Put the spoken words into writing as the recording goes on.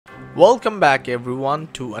Welcome back everyone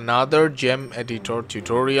to another gem editor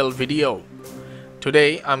tutorial video.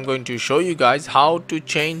 Today I'm going to show you guys how to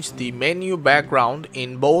change the menu background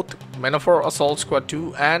in both Metaphor Assault Squad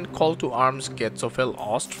 2 and Call to Arms Gates of Hell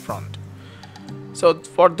Ostfront. So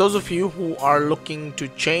for those of you who are looking to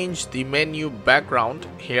change the menu background,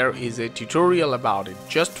 here is a tutorial about it.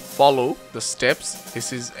 Just follow the steps.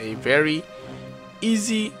 This is a very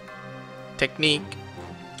easy technique,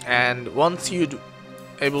 and once you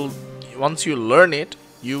learn it,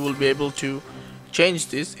 you will be able to change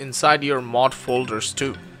this inside your mod folders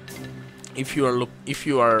too, if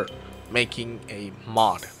you are making a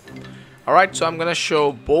mod. Alright, so I'm gonna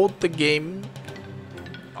show both the game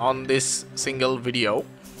on this single video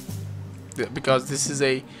because this is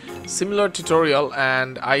a similar tutorial,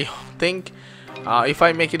 and I think if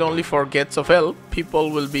I make it only for Gates of Hell, people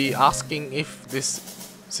will be asking if this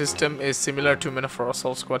system is similar to Metaphor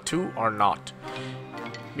Assault Squad 2 or not,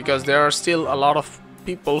 because there are still a lot of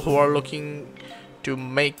people who are looking to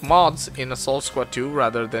make mods in Assault Squad 2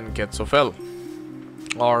 rather than Gates of Hell,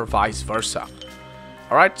 or vice versa.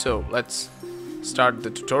 Alright, so let's start the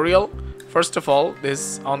tutorial. First of all,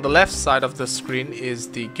 this on the left side of the screen is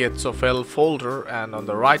the Gates of Hell folder, and on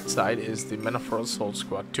the right side is the Metaphor Assault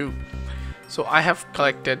Squad 2. So I have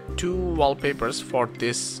collected two wallpapers for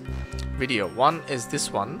this video. One is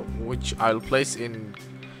this one, which I'll place in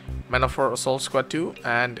Metaphor Assault Squad 2,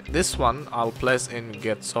 and this one I'll place in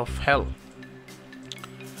Gates of Hell.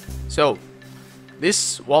 So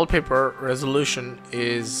this wallpaper resolution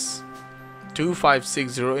is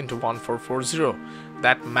 2560 into 1440.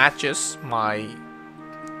 That matches my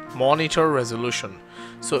monitor resolution.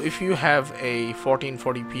 So if you have a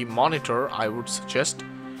 1440p monitor, I would suggest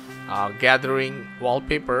gathering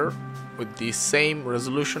wallpaper with the same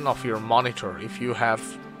resolution of your monitor. If you have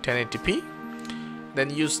 1080p, then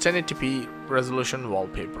use 1080p resolution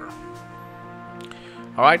wallpaper.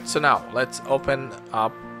 Alright, so now let's open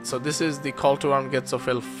up. So this is the Call to Arms Gates of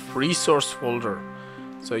Hell resource folder.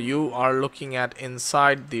 So you are looking at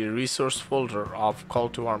inside the resource folder of Call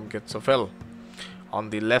to Arms Gates of Hell on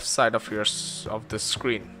the left side of the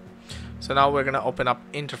screen. So now we're gonna open up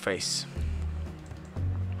interface.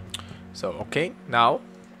 So okay, now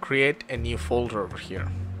create a new folder over here.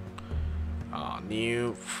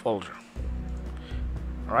 New folder.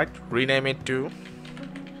 Alright, rename it to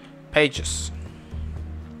pages.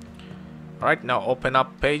 Alright, now open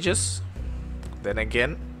up pages, then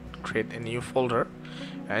again create a new folder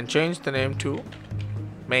and change the name to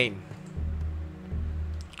main.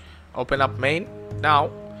 Open up main.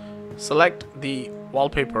 Now select the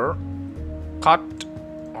wallpaper, cut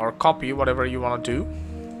or copy, whatever you want to do,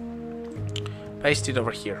 paste it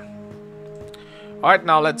over here. Alright,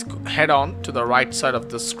 now let's head on to the right side of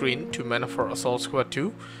the screen to Metaphor Assault Squad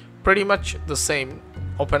 2. Pretty much the same.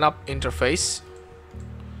 Open up interface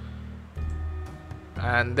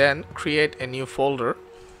and then create a new folder.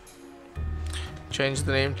 Change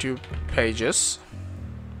the name to pages.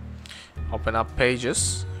 Open up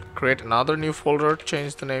pages. Create another new folder.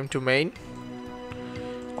 Change the name to main.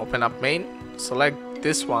 Open up main. Select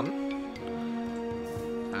this one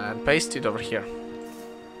and paste it over here.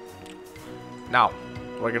 Now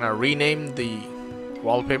we're gonna rename the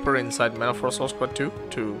wallpaper inside Metaphor Assault Squad 2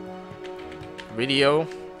 to video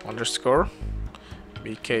underscore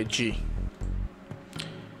BKG.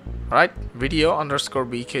 Alright, video underscore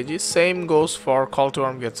BKG. Same goes for Call to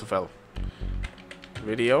Arms Gates of Hell.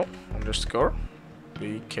 Video underscore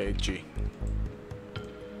BKG.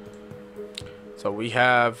 So we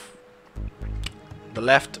have the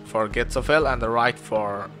left for Gates of Hell and the right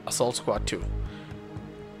for Assault Squad 2.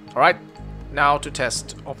 Alright, now to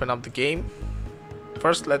test. Open up the game.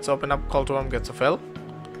 First, let's open up Call to Arms Gates of Hell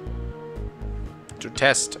to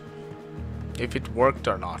test if it worked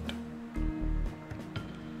or not.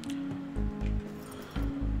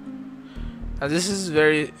 And this is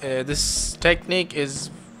this technique is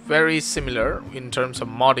very similar in terms of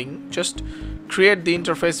modding. Just create the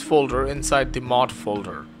interface folder inside the mod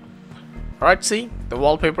folder. Alright, see, the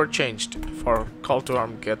wallpaper changed for Call to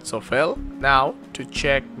Arms Gates of Hell. Now to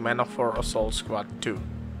check Metaphor Assault Squad 2.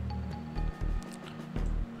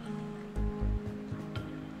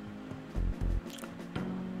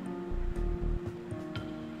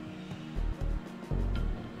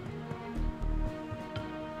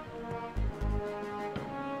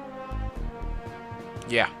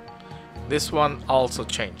 Yeah, this one also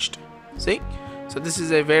changed. See, so this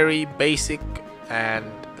is a very basic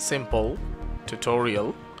and simple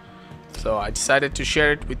tutorial. So I decided to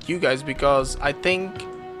share it with you guys because I think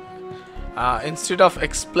instead of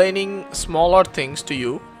explaining smaller things to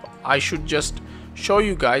you, I should just show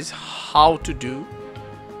you guys how to do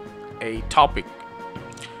a topic.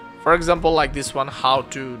 For example, like this one, how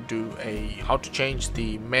to change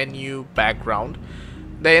the menu background.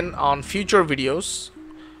 Then on future videos,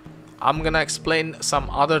 I'm gonna explain some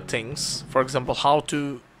other things. For example, how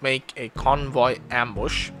to make a convoy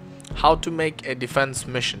ambush, how to make a defense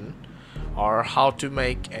mission, or how to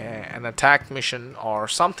make an attack mission or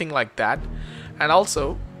something like that. And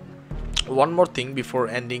also one more thing before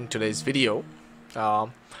ending today's video,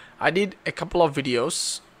 I did a couple of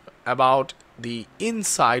videos about the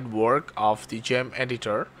inside work of the gem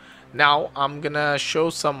editor. Now I'm gonna show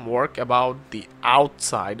some work about the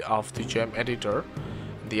outside of the gem editor.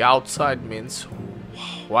 The outside means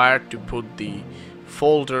where to put the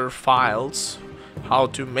folder files, how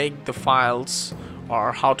to make the files,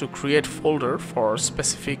 or how to create folder for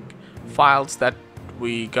specific files that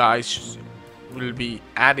we will be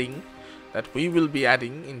adding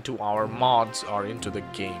into our mods or into the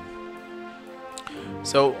game.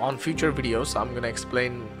 So on future videos, I'm gonna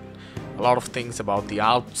explain a lot of things about the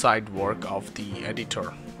outside work of the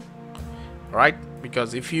editor, right?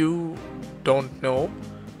 Because if you don't know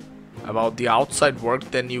about the outside work,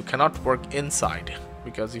 then you cannot work inside.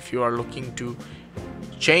 Because if you are looking to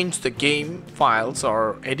change the game files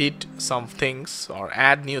or edit some things or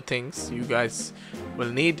add new things, you guys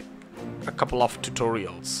will need a couple of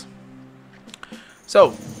tutorials.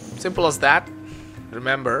 So simple as that.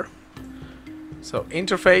 Remember, so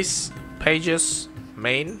interface, pages,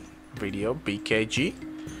 main, video, BKG,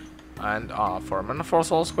 and for Metaphor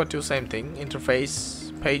Soul Squad 2, same thing,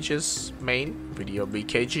 interface, pages, main, video,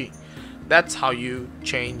 BKG. That's how you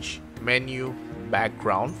change menu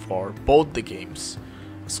background for both the games,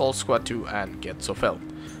 Soul Squad 2 and Get So Felt.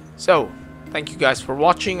 So thank you guys for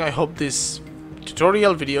watching. I hope these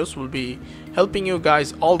tutorial videos will be helping you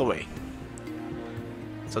guys all the way.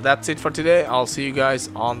 So that's it for today. I'll see you guys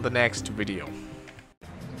on the next video.